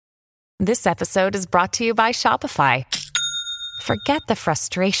This episode is brought to you by Shopify. Forget the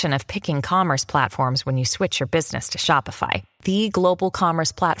frustration of picking commerce platforms when you switch your business to Shopify, the global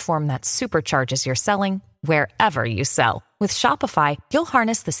commerce platform that supercharges your selling wherever you sell. With Shopify, you'll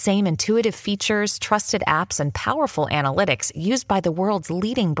harness the same intuitive features, trusted apps, and powerful analytics used by the world's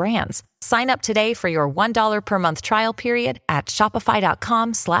leading brands. Sign up today for your $1 per month trial period at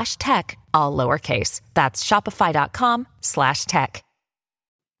shopify.com/tech, all lowercase. That's shopify.com/tech.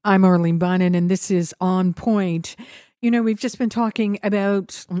 I'm Arlene Bynon, and this is On Point. You know, we've just been talking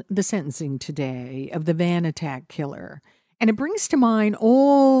about the sentencing today of the van attack killer. And it brings to mind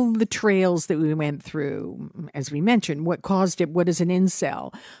all the trails that we went through. As we mentioned, what caused it, what is an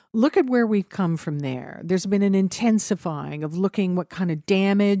incel? Look at where we've come from there. There's been an intensifying of looking what kind of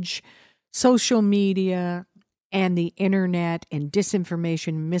damage social media and the internet and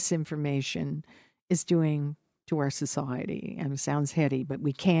disinformation, misinformation is doing to our society. And it sounds heady, but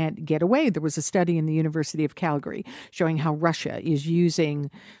we can't get away. There was a study in the University of Calgary showing how Russia is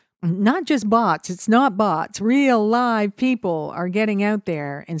using not just bots. It's not bots. Real live people are getting out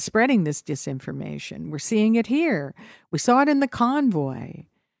there and spreading this disinformation. We're seeing it here. We saw it in the convoy.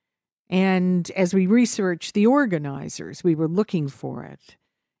 And as we researched the organizers, we were looking for it.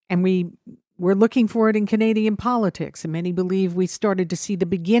 And we were looking for it in Canadian politics. And many believe we started to see the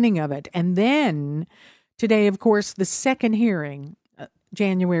beginning of it. And then today, of course, the second hearing,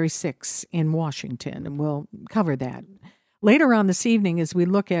 January 6th in Washington, and we'll cover that later on this evening as we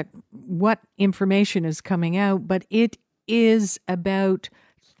look at what information is coming out. But it is about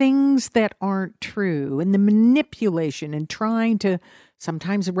things that aren't true and the manipulation and trying to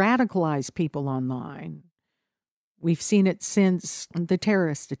sometimes radicalize people online. We've seen it since the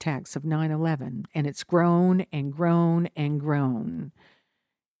terrorist attacks of 9/11, and it's grown and grown and grown.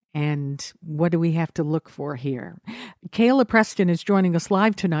 And what do we have to look for here? Kayla Preston is joining us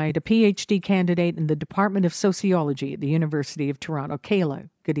live tonight, a PhD candidate in the Department of Sociology at the University of Toronto. Kayla,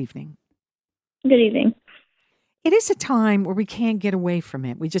 good evening. Good evening. It is a time where we can't get away from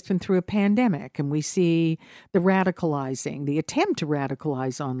it. We've just been through a pandemic, and we see the radicalizing, the attempt to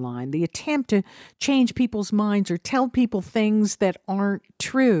radicalize online, the attempt to change people's minds or tell people things that aren't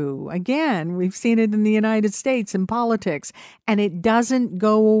true. Again, we've seen it in the United States in politics, and it doesn't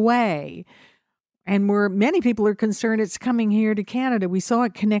go away. And where many people are concerned it's coming here to Canada. We saw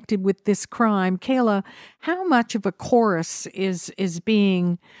it connected with this crime. Kayla, how much of a chorus is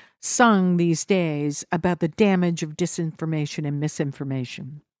being sung these days about the damage of disinformation and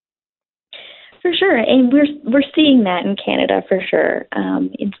misinformation? For sure, and we're seeing that in Canada for sure.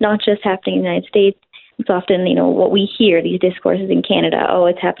 It's not just happening in the United States. It's often, what we hear, these discourses in Canada, oh,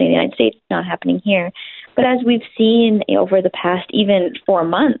 it's happening in the United States, it's not happening here. But as we've seen over the past even 4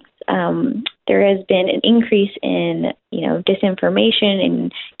 months, there has been an increase in, disinformation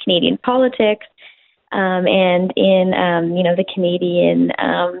in Canadian politics. And in, the Canadian,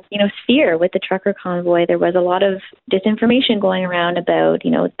 sphere with the trucker convoy, there was a lot of disinformation going around about,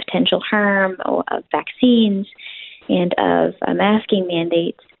 potential harm of vaccines and of masking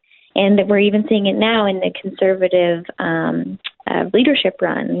mandates. And we're even seeing it now in the Conservative leadership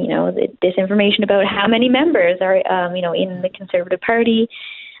run, the disinformation about how many members are, in the Conservative Party,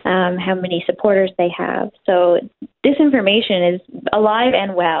 how many supporters they have. So disinformation is alive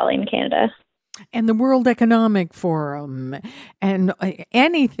and well in Canada. And the World Economic Forum, and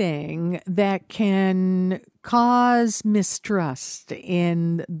anything that can cause mistrust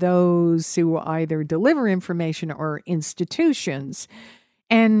in those who either deliver information or institutions.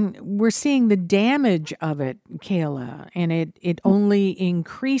 And we're seeing the damage of it, Kayla, and it only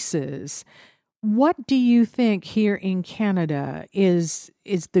increases. What do you think here in Canada is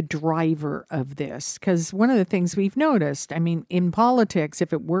the driver of this? Because one of the things we've noticed, in politics,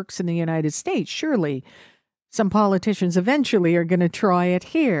 if it works in the United States, surely some politicians eventually are going to try it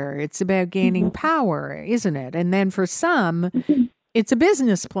here. It's about gaining power, isn't it? And then for some, it's a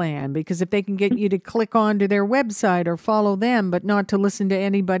business plan, because if they can get you to click onto their website or follow them, but not to listen to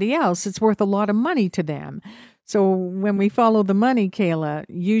anybody else, it's worth a lot of money to them. So when we follow the money, Kayla,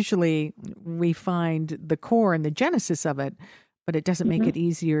 usually we find the core and the genesis of it, but it doesn't make it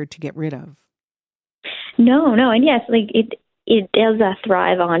easier to get rid of. No, and yes, it does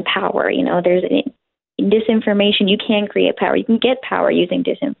thrive on power. There's disinformation. You can create power. You can get power using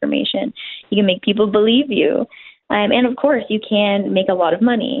disinformation. You can make people believe you. And of course, you can make a lot of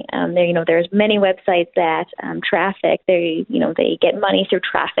money. There's many websites that traffic. They get money through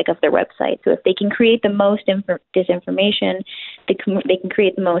traffic of their website. So if they can create the most disinformation, they can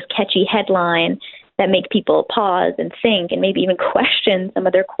create the most catchy headline that make people pause and think and maybe even question some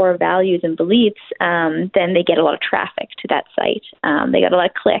of their core values and beliefs. Then they get a lot of traffic to that site. They get a lot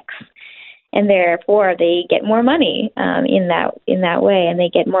of clicks. and therefore they get more money in that way, and they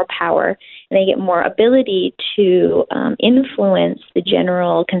get more power, and they get more ability to influence the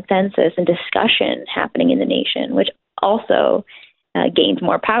general consensus and discussion happening in the nation, which also gains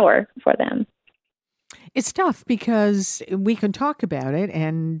more power for them. It's tough because we can talk about it,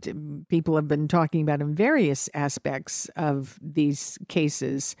 and people have been talking about in various aspects of these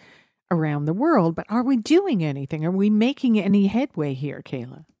cases around the world, but are we doing anything? Are we making any headway here,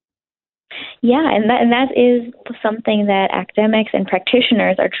 Kayla? Yeah, and that is something that academics and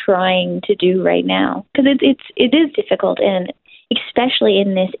practitioners are trying to do right now, because it is difficult, and especially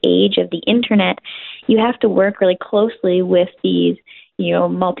in this age of the internet, you have to work really closely with these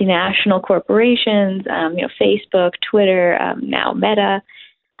multinational corporations, Facebook, Twitter, now Meta,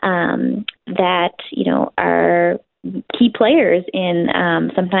 that are key players in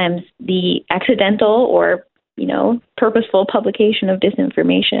sometimes the accidental or purposeful publication of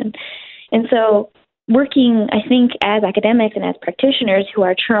disinformation. And so working, I think, as academics and as practitioners who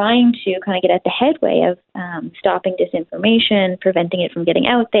are trying to kind of get at the headway of stopping disinformation, preventing it from getting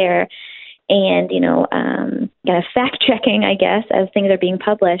out there, and, kind of fact-checking, I guess, as things are being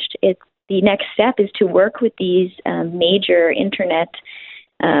published, the next step is to work with these major internet,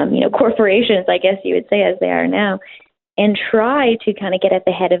 corporations, I guess you would say, as they are now, and try to kind of get at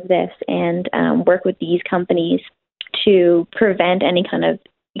the head of this and work with these companies to prevent any kind of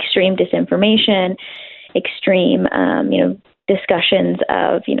extreme disinformation, extreme, discussions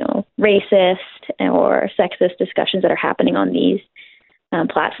of, racist or sexist discussions that are happening on these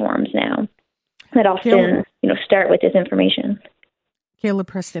platforms now that often, start with disinformation. Kayla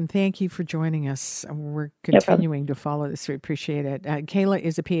Preston, thank you for joining us. We're continuing to follow this. We appreciate it. Kayla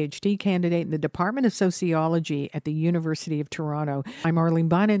is a PhD candidate in the Department of Sociology at the University of Toronto. I'm Arlene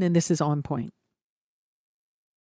Bynon, and this is On Point.